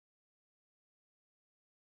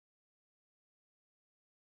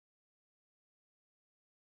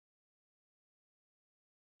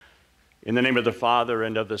In the name of the Father,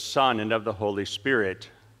 and of the Son, and of the Holy Spirit.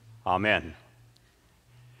 Amen.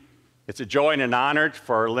 It's a joy and an honor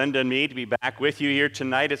for Linda and me to be back with you here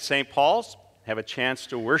tonight at St. Paul's, have a chance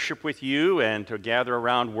to worship with you and to gather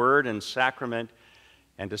around word and sacrament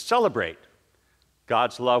and to celebrate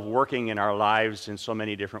God's love working in our lives in so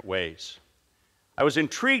many different ways. I was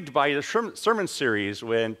intrigued by the sermon series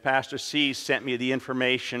when Pastor C sent me the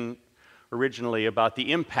information originally about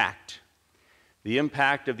the impact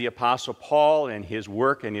of the Apostle Paul and his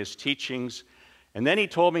work and his teachings. And then he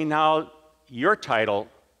told me, now your title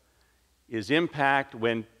is Impact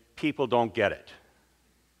When People Don't Get It.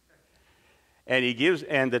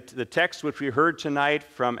 And the text which we heard tonight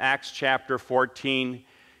from Acts chapter 14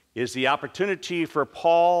 is the opportunity for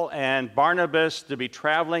Paul and Barnabas to be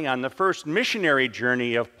traveling on the first missionary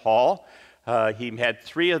journey of Paul. He had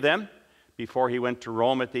 3 of them before he went to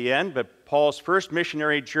Rome at the end, but Paul's first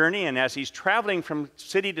missionary journey, and as he's traveling from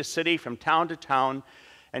city to city, from town to town,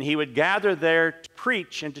 and he would gather there to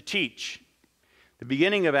preach and to teach. The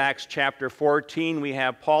beginning of Acts chapter 14, we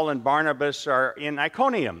have Paul and Barnabas are in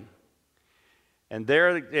Iconium. And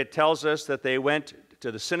there it tells us that they went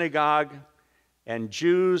to the synagogue, and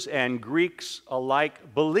Jews and Greeks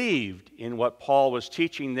alike believed in what Paul was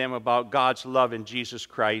teaching them about God's love in Jesus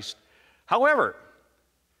Christ. However,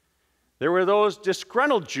 there were those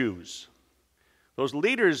disgruntled Jews, those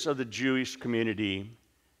leaders of the Jewish community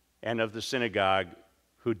and of the synagogue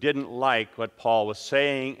who didn't like what Paul was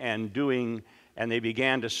saying and doing, and they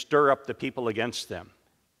began to stir up the people against them.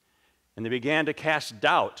 And they began to cast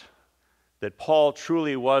doubt that Paul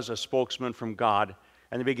truly was a spokesman from God,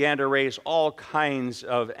 and they began to raise all kinds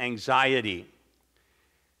of anxiety.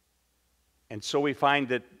 And so we find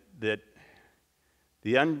that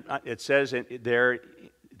it says there,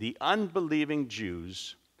 the unbelieving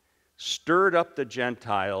Jews stirred up the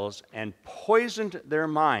Gentiles and poisoned their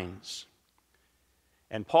minds.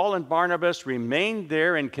 And Paul and Barnabas remained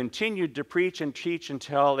there and continued to preach and teach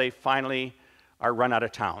until they finally are run out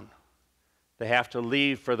of town. They have to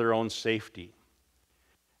leave for their own safety.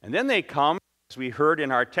 And then they come, as we heard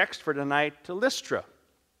in our text for tonight, to Lystra.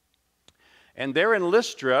 And there in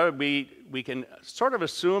Lystra, we can sort of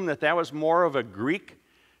assume that was more of a Greek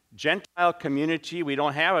Gentile community. We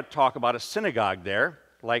don't have a talk about a synagogue there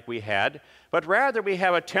like we had, but rather we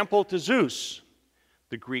have a temple to Zeus,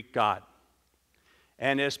 the Greek god.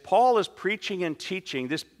 And as Paul is preaching and teaching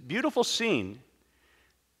this beautiful scene,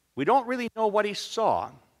 we don't really know what he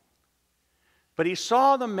saw, but he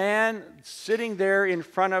saw the man sitting there in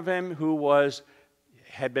front of him who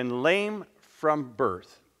had been lame from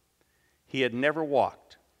birth. He had never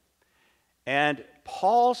walked. And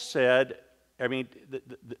Paul said,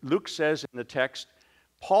 Luke says in the text,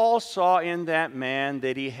 Paul saw in that man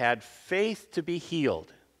that he had faith to be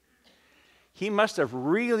healed. He must have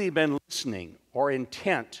really been listening or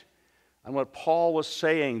intent on what Paul was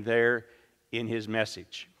saying there in his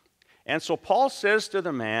message. And so Paul says to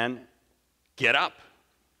the man, "Get up."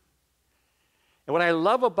 And what I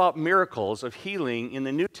love about miracles of healing in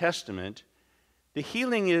the New Testament, the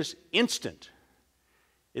healing is instant.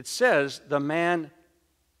 It says the man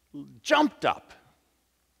jumped up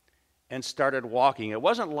and started walking. It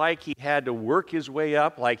wasn't like he had to work his way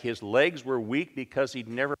up, like his legs were weak because he'd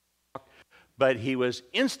never walked, but he was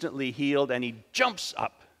instantly healed, and he jumps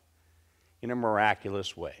up in a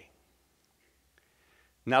miraculous way.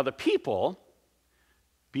 Now the people,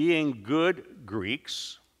 being good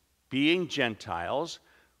Greeks, being Gentiles,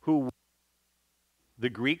 who the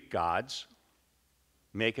Greek gods,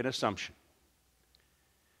 make an assumption.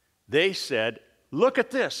 They said, "Look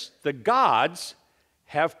at this, the gods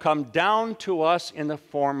have come down to us in the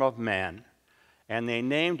form of man." And they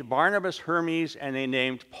named Barnabas Hermes and they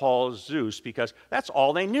named Paul Zeus because that's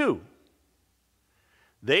all they knew.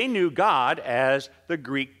 They knew God as the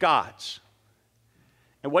Greek gods.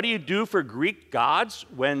 And what do you do for Greek gods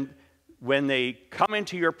when they come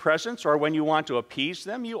into your presence or when you want to appease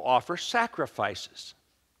them? You offer sacrifices.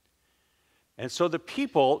 And so the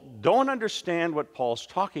people don't understand what Paul's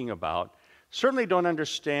talking about, certainly don't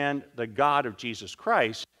understand the God of Jesus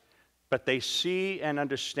Christ, but they see and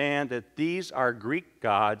understand that these are Greek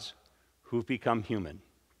gods who've become human.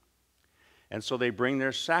 And so they bring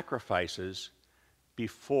their sacrifices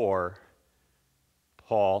before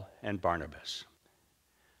Paul and Barnabas.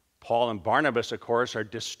 Paul and Barnabas, of course, are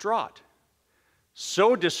distraught.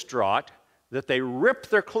 So distraught that they rip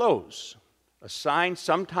their clothes, a sign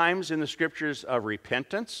sometimes in the scriptures of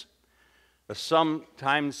repentance,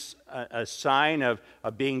 sometimes a sign of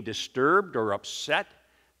being disturbed or upset,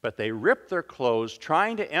 but they rip their clothes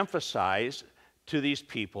trying to emphasize to these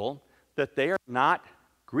people that they are not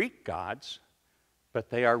Greek gods, but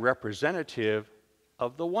they are representative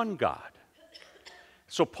of the one God.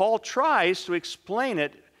 So Paul tries to explain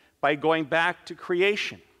it by going back to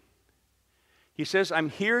creation. He says, I'm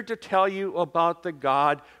here to tell you about the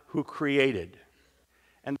God who created,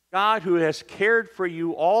 and the God who has cared for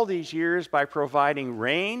you all these years by providing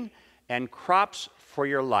rain and crops for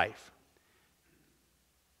your life.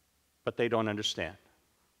 But they don't understand.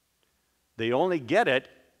 They only get it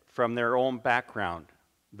from their own background,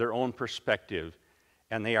 their own perspective,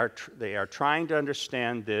 and they are trying to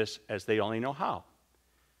understand this as they only know how,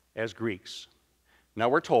 as Greeks. Now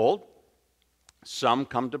we're told some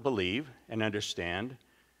come to believe and understand,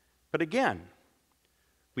 but again,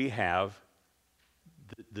 we have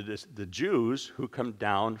the Jews who come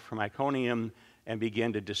down from Iconium and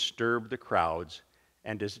begin to disturb the crowds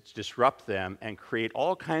and disrupt them and create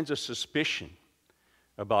all kinds of suspicion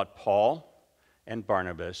about Paul and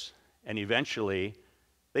Barnabas, and eventually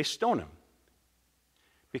they stone them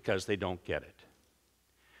because they don't get it.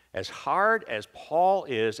 As hard as Paul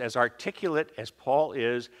is, as articulate as Paul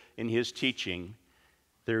is in his teaching,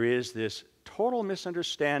 there is this total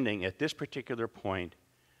misunderstanding at this particular point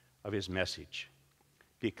of his message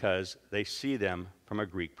because they see them from a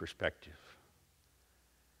Greek perspective.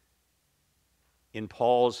 In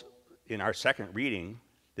our second reading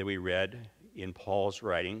that we read in Paul's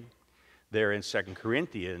writing, there in 2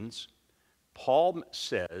 Corinthians, Paul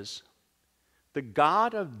says, the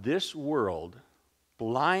God of this world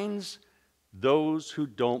blinds those who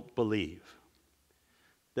don't believe.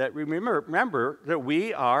 That remember that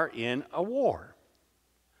we are in a war.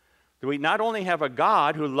 That we not only have a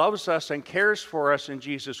God who loves us and cares for us in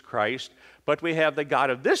Jesus Christ, but we have the God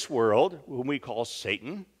of this world, whom we call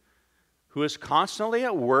Satan, who is constantly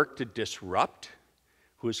at work to disrupt,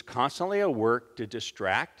 who is constantly at work to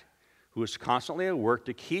distract, who is constantly at work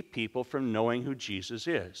to keep people from knowing who Jesus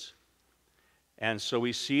is. And so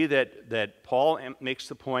we see that Paul makes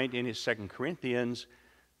the point in his 2 Corinthians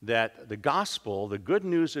that the gospel, the good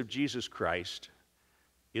news of Jesus Christ,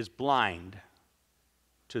 is blind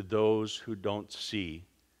to those who don't see,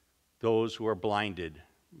 those who are blinded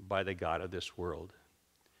by the God of this world.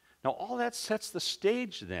 Now, all that sets the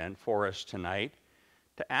stage then for us tonight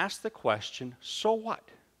to ask the question, so what?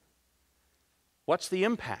 What's the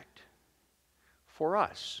impact for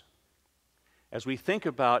us as we think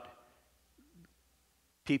about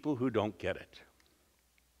people who don't get it?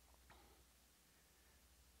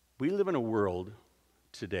 We live in a world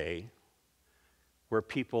today where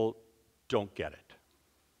people don't get it.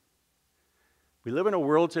 We live in a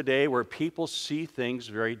world today where people see things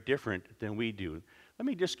very different than we do. Let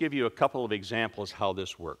me just give you a couple of examples how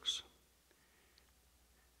this works.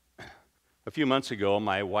 A few months ago,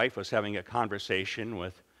 my wife was having a conversation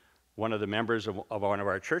with one of the members of one of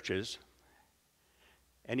our churches,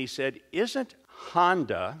 and he said, "Isn't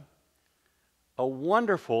Honda a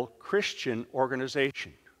wonderful Christian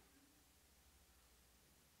organization?"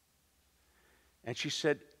 And she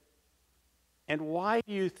said, "And why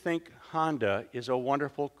do you think Honda is a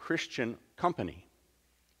wonderful Christian company?"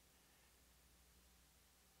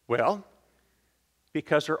 Well,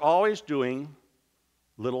 because they're always doing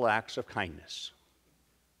little acts of kindness.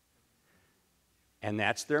 And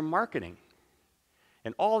that's their marketing.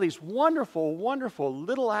 And all these wonderful, wonderful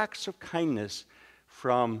little acts of kindness,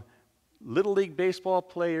 from Little League baseball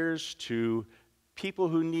players to people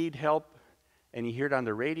who need help, and you hear it on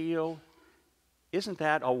the radio. Isn't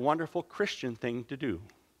that a wonderful Christian thing to do?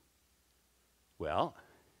 Well,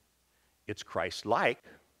 it's Christ-like,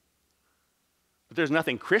 but there's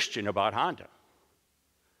nothing Christian about Honda.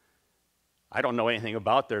 I don't know anything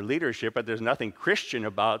about their leadership, but there's nothing Christian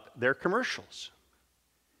about their commercials.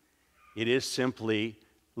 It is simply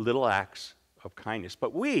little acts of kindness.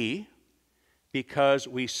 But we, because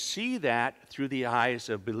we see that through the eyes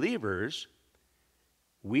of believers,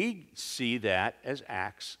 we see that as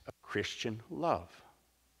acts of Christian love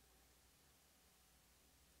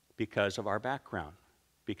because of our background,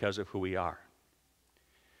 because of who we are.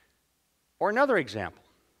 Or another example.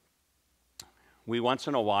 We once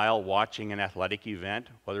in a while, watching an athletic event,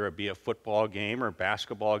 whether it be a football game or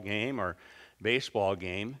basketball game or baseball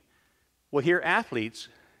game, we'll hear athletes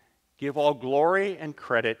give all glory and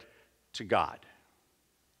credit to God.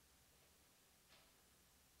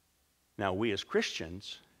 Now, we as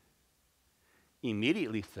Christians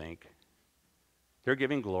immediately think they're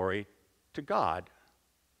giving glory to God,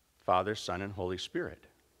 Father, Son, and Holy Spirit,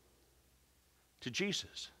 to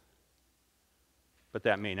Jesus. But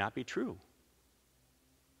that may not be true.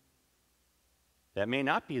 That may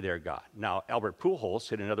not be their God. Now, Albert Pujols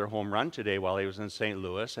hit another home run today while he was in St.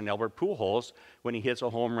 Louis, and Albert Pujols, when he hits a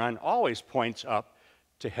home run, always points up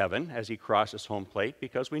to heaven as he crosses home plate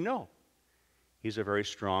because we know he's a very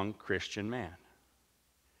strong Christian man.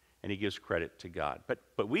 And he gives credit to God.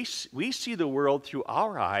 But we see the world through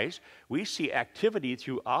our eyes. We see activity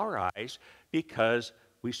through our eyes because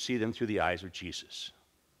we see them through the eyes of Jesus.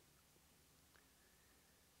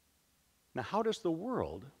 Now, how does the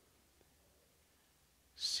world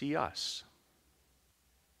see us?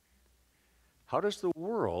 How does the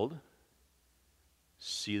world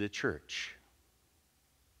see the church?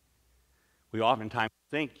 We oftentimes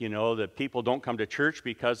think, that people don't come to church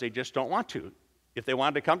because they just don't want to. If they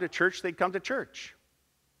wanted to come to church, they'd come to church.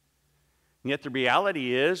 And yet the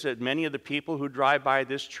reality is that many of the people who drive by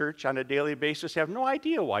this church on a daily basis have no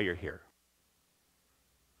idea why you're here.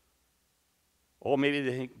 Or maybe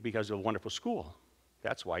they think because of a wonderful school.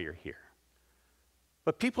 That's why you're here.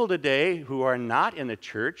 But people today who are not in the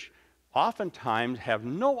church oftentimes have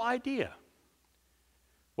no idea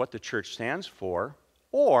what the church stands for,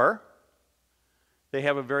 or they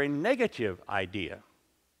have a very negative idea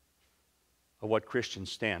of what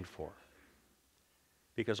Christians stand for.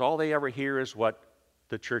 Because all they ever hear is what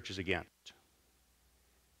the church is against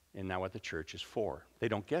and not what the church is for. They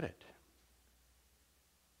don't get it.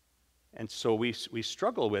 And so we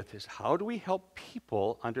struggle with is how do we help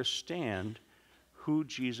people understand who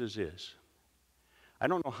Jesus is? I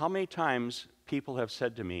don't know how many times people have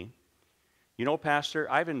said to me,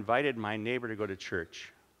 Pastor, I've invited my neighbor to go to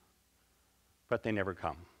church, but they never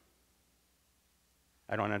come.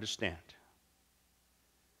 I don't understand.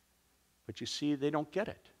 But you see, they don't get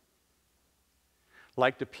it.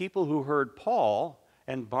 Like the people who heard Paul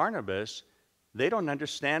and Barnabas, they don't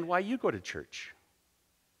understand why you go to church.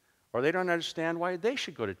 Or they don't understand why they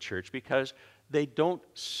should go to church because they don't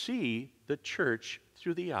see the church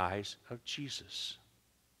through the eyes of Jesus.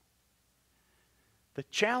 The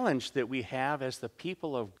challenge that we have as the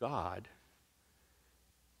people of God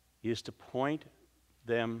is to point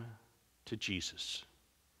them to Jesus.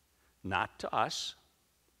 Not to us,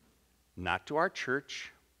 not to our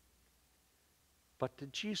church, but to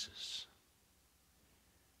Jesus.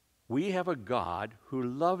 We have a God who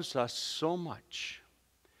loves us so much.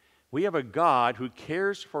 We have a God who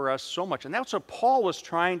cares for us so much. And that's what Paul was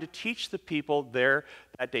trying to teach the people there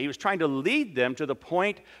that day. He was trying to lead them to the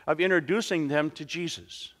point of introducing them to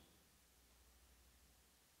Jesus.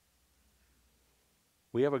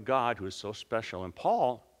 We have a God who is so special, and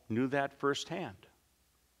Paul knew that firsthand.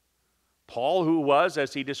 Paul, who was,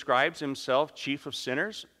 as he describes himself, chief of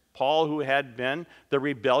sinners, Paul, who had been the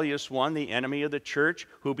rebellious one, the enemy of the church,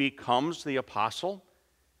 who becomes the apostle,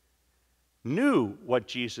 knew what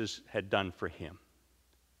Jesus had done for him.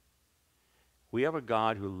 We have a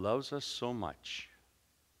God who loves us so much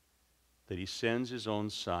that he sends his own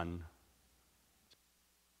Son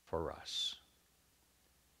for us.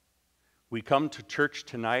 We come to church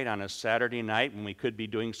tonight on a Saturday night when we could be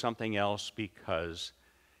doing something else because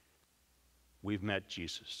we've met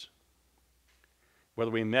Jesus.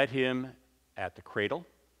 Whether we met him at the cradle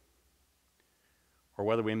or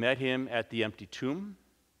whether we met him at the empty tomb,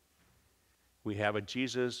 we have a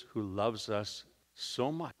Jesus who loves us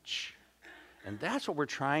so much. And that's what we're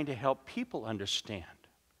trying to help people understand.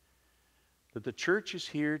 That the church is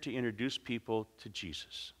here to introduce people to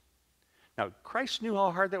Jesus. Now, Christ knew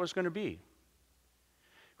how hard that was going to be.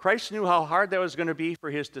 Christ knew how hard that was going to be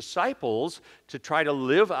for his disciples to try to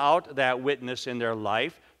live out that witness in their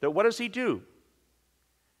life. That what does he do?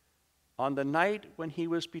 On the night when he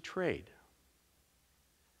was betrayed,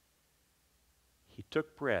 he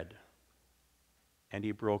took bread and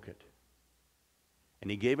he broke it. And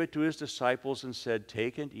he gave it to his disciples and said,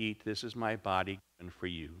 "Take and eat, this is my body given for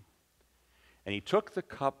you." And he took the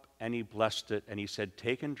cup and he blessed it and he said,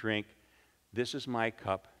 "Take and drink, this is my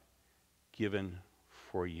cup given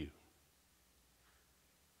for you."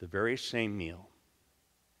 The very same meal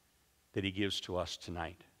that he gives to us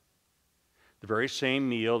tonight. The very same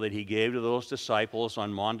meal that he gave to those disciples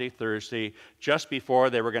on Maundy Thursday, just before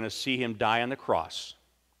they were going to see him die on the cross,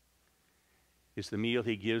 is the meal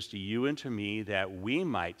he gives to you and to me that we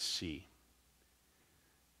might see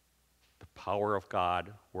the power of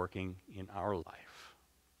God working in our life,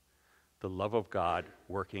 the love of God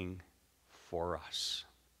working for us.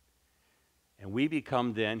 And we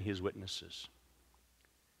become then his witnesses.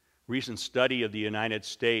 Recent study of the United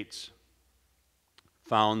States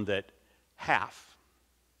found that half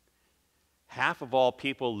of all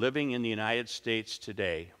people living in the United States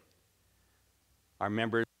today are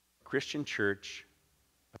members of a Christian church,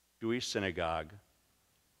 a Jewish synagogue,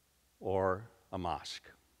 or a mosque.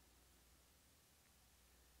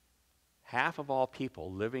 Half of all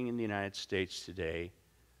people living in the United States today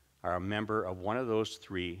are a member of one of those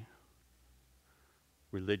three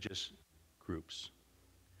religious groups.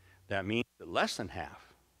 That means that less than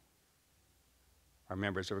half are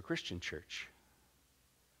members of a Christian church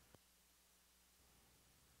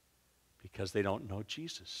because they don't know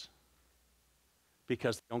Jesus,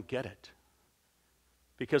 because they don't get it,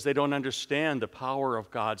 because they don't understand the power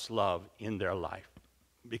of God's love in their life,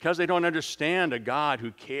 because they don't understand a God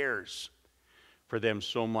who cares for them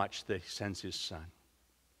so much that he sends his Son.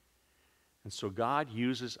 And so God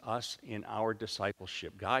uses us in our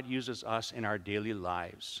discipleship. God uses us in our daily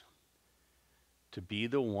lives to be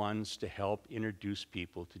the ones to help introduce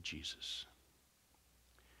people to Jesus.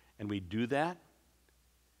 And we do that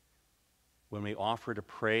when we offer to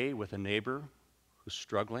pray with a neighbor who's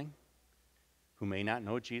struggling, who may not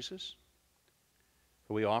know Jesus.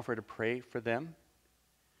 But we offer to pray for them.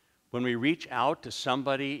 When we reach out to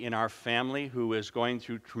somebody in our family who is going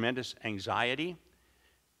through tremendous anxiety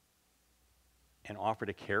and offer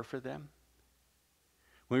to care for them.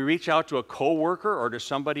 When we reach out to a coworker or to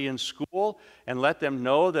somebody in school and let them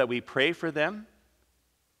know that we pray for them.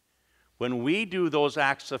 When we do those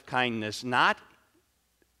acts of kindness, not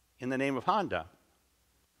in the name of Honda,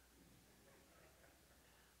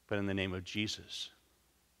 but in the name of Jesus.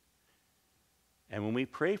 And when we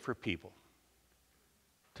pray for people,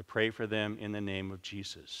 to pray for them in the name of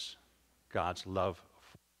Jesus, God's love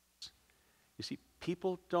for us. You see,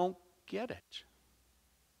 people don't get it.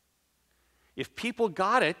 If people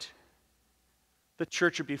got it, the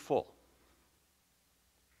church would be full.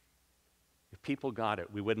 If people got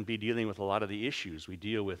it, we wouldn't be dealing with a lot of the issues we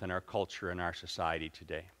deal with in our culture and our society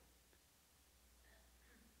today.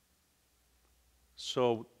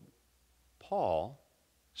 So Paul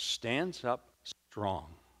stands up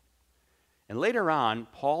strong. And later on,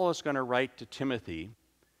 Paul is going to write to Timothy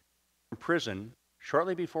from prison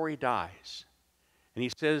shortly before he dies. And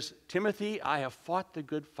he says, Timothy, I have fought the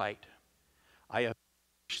good fight. I have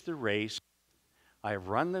finished the race. I have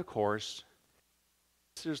run the course.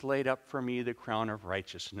 This is laid up for me the crown of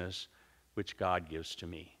righteousness, which God gives to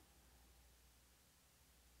me.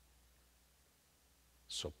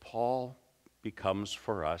 So Paul becomes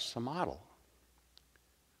for us a model.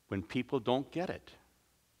 When people don't get it,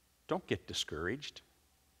 don't get discouraged.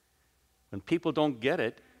 When people don't get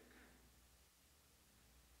it,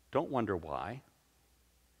 don't wonder why,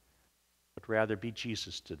 but rather be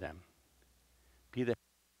Jesus to them. Be the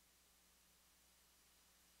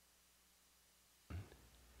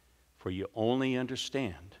for you only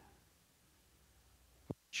understand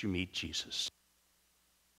once you meet Jesus.